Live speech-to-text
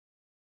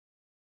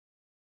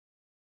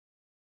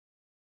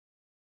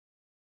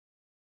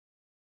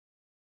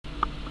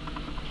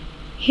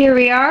Here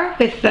we are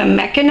with the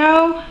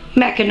Meccano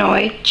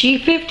Meccanoid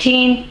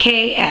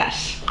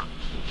G15KS.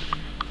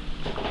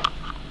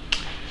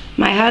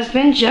 My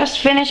husband just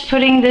finished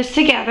putting this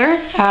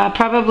together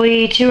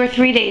probably 2 or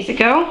 3 days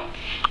ago,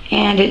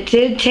 and it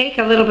did take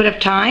a little bit of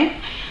time.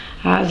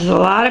 There's a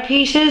lot of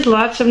pieces,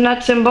 lots of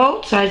nuts and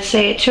bolts. I'd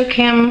say it took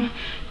him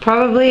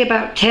probably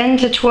about 10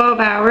 to 12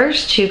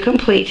 hours to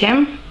complete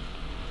him.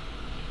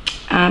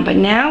 But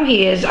now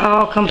he is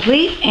all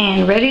complete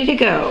and ready to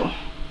go.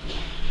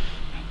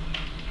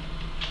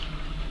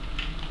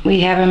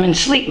 We have him in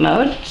sleep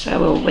mode, so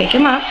we'll wake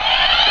him up.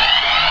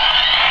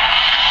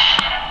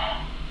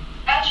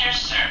 At your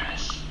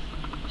service.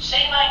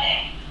 Say my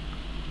name.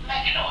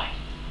 Meccanoid.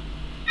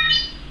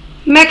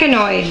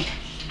 Meccanoid.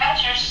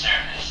 At your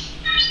service.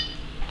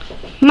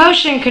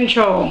 Motion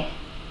control.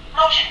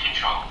 Motion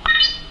control.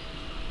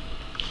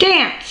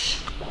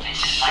 Dance. This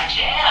is my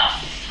jam,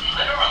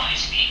 literally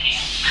speaking.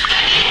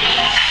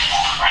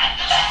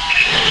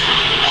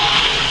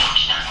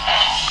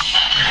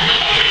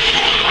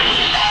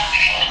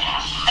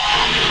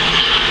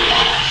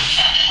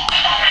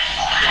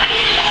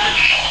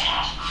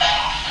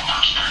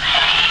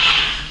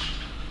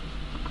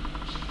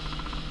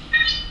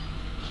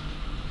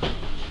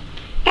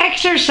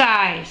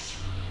 Exercise.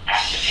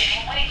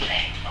 Activating weight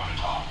training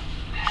protocol.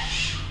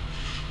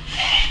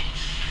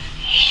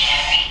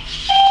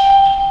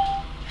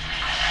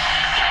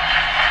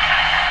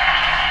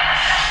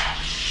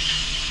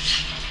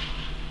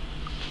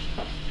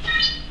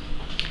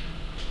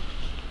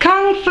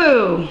 Kung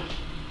Fu.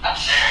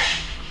 Observe.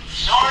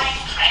 Soaring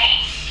crane.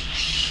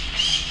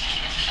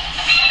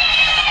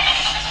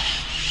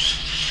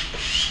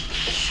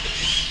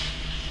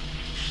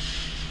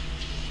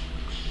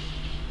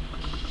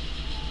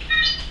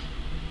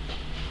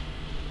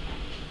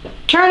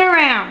 Turn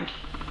around.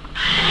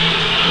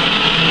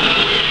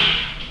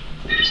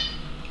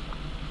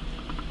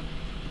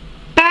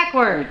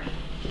 Backward.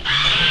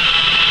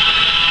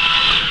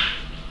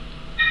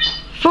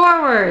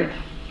 Forward.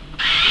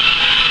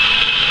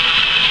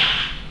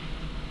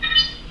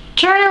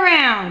 Turn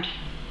around.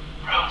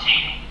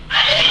 Rotating.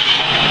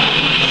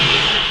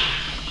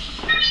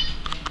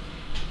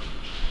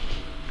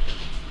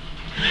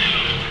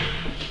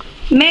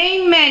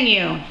 Main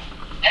menu.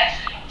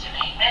 Exiting to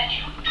main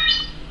menu.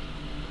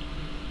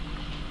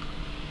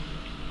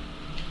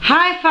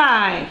 High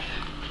five.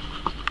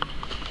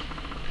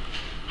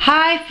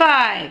 High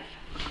five.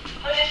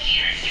 Put it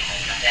here, human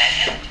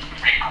companion.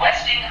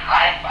 Requesting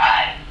high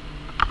five.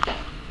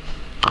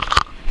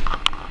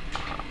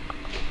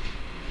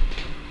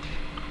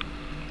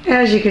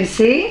 As you can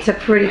see, it's a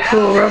pretty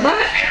cool robot.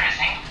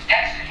 Embarrassing.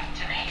 Exiting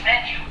to main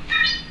menu.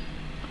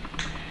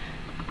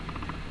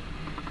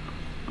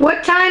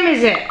 What time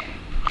is it?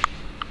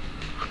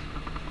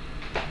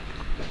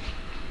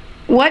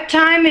 What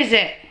time is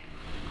it?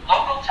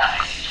 Local time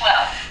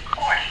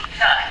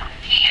 12:49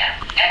 p.m.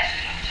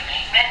 Exiting to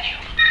main menu.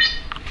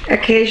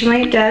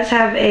 Occasionally it does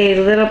have a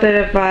little bit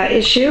of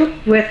issue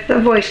with the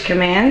voice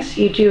commands.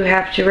 You do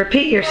have to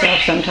repeat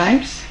yourself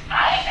sometimes.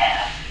 I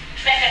am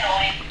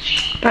Meccanoid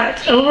G.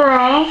 But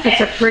overall, it's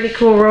a pretty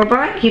cool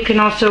robot. You can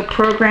also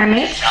program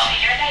it Tell me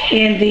your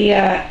name. in the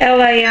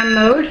LIM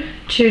mode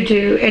to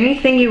do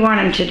anything you want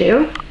him to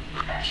do.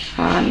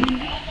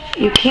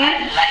 You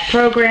can't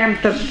program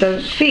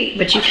the feet,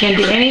 but you can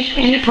do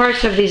any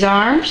parts of these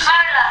arms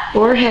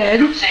or head.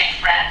 Say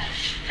friend,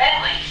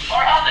 family,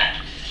 or other.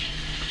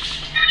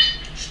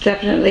 It's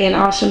definitely an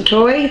awesome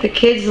toy. The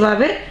kids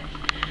love it.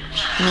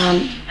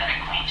 An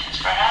acquaintance,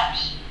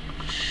 perhaps?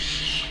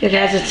 It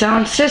has its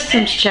own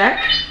systems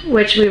check,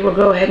 which we will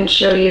go ahead and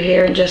show you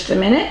here in just a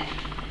minute.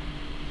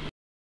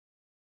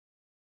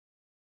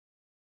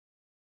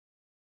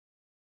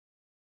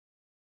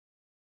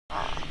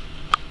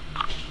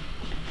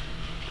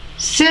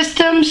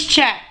 Systems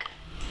check.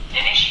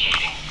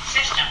 Initiating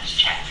systems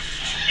check.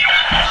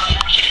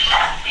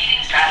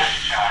 Reading battery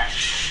charge.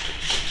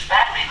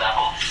 Battery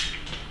level.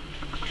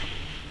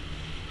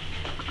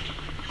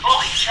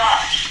 Fully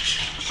charged.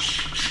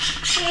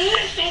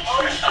 Testing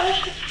motor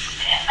function.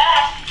 Stand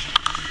back.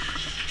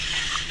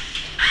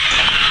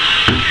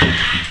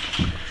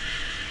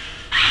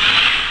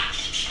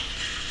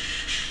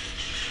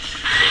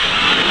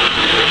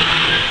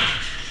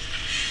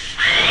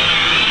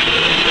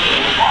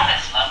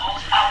 Performance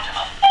levels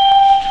optimum.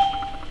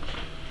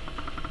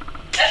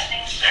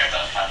 Testing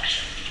servo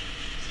function.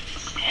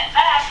 Stand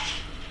back.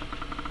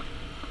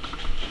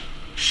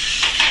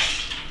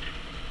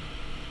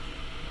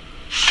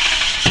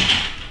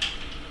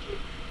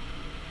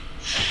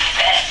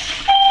 Success.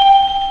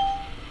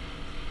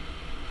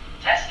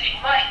 Testing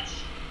lights.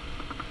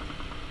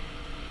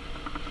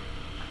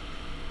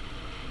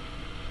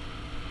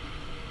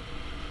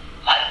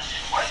 Lights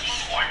in working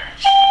order.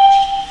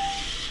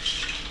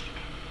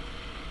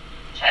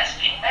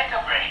 Testing Mecha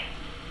Brain.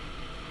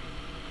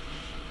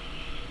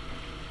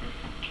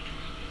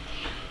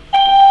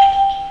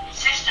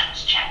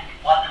 Systems check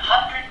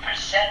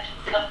 100%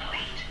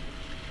 complete.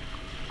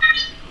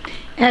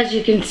 As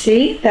you can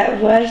see,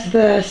 that was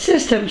the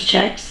systems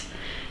checks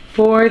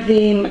for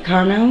the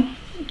Meccano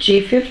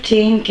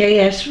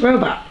G15KS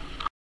robot.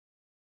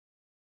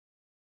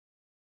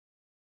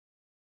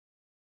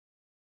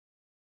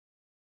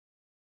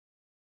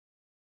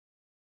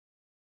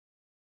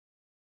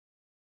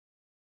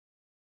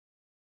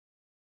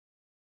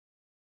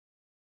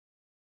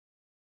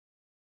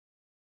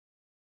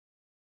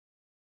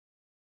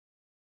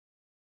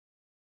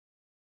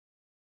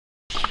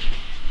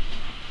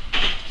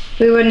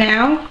 We will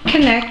now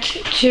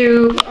connect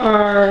to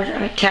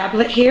our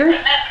tablet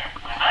here,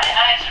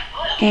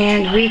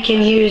 and we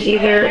can use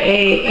either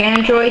a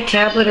Android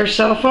tablet or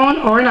cell phone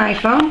or an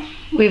iPhone.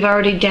 We've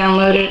already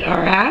downloaded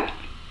our app,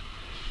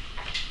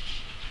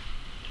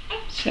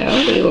 so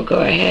we will go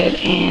ahead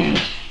and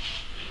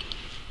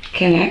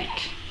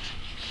connect.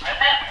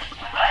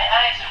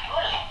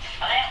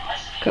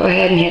 Go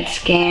ahead and hit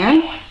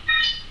scan.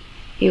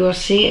 You will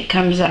see it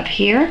comes up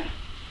here.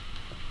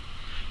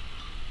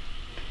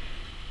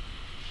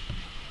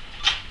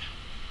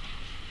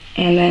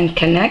 And then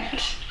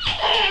connect,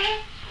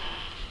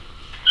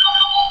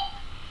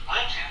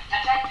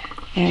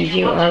 and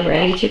you are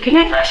ready to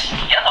connect. Press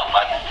yellow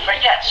button for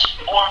yes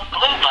or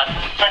blue button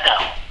for no.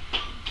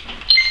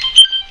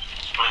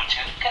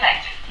 Bluetooth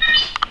connected.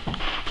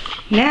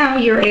 Now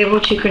you're able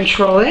to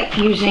control it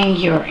using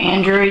your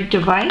Android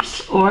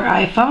device or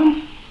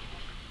iPhone.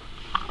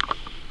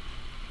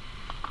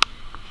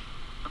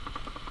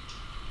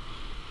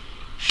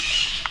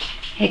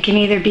 It can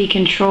either be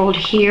controlled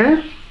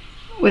here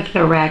with the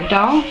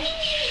ragdoll,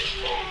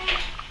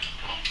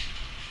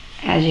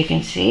 as you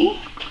can see.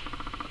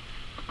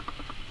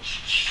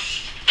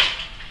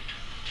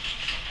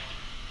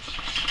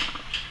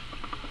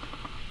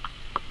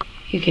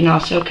 You can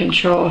also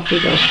control if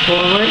it goes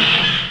forward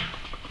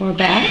or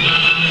back.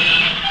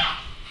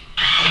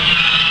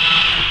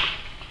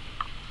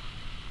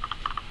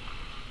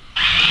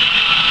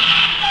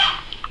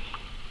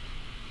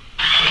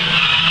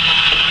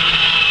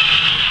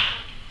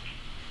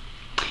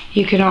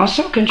 You can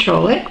also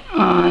control it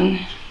on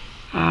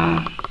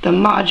the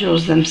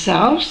modules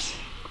themselves.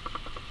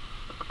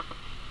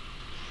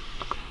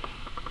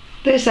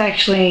 This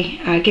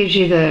actually gives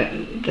you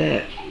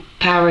the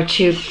power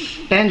to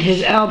bend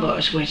his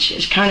elbows, which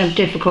is kind of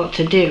difficult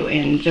to do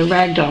in the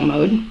ragdoll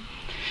mode.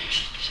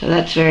 So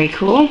that's very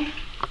cool.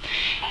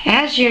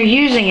 As you're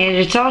using it,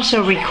 it's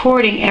also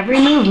recording every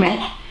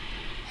movement,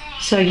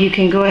 so you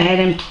can go ahead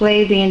and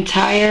play the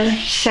entire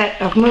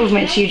set of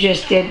movements you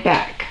just did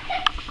back.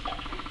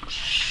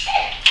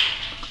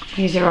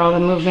 These are all the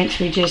movements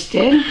we just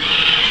did.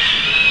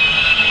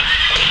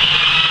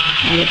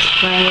 And it's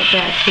playing it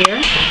back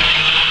here.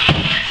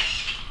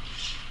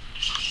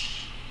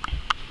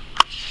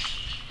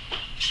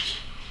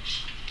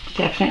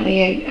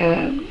 Definitely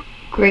a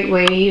great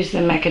way to use the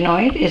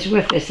Meccanoid is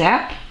with this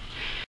app.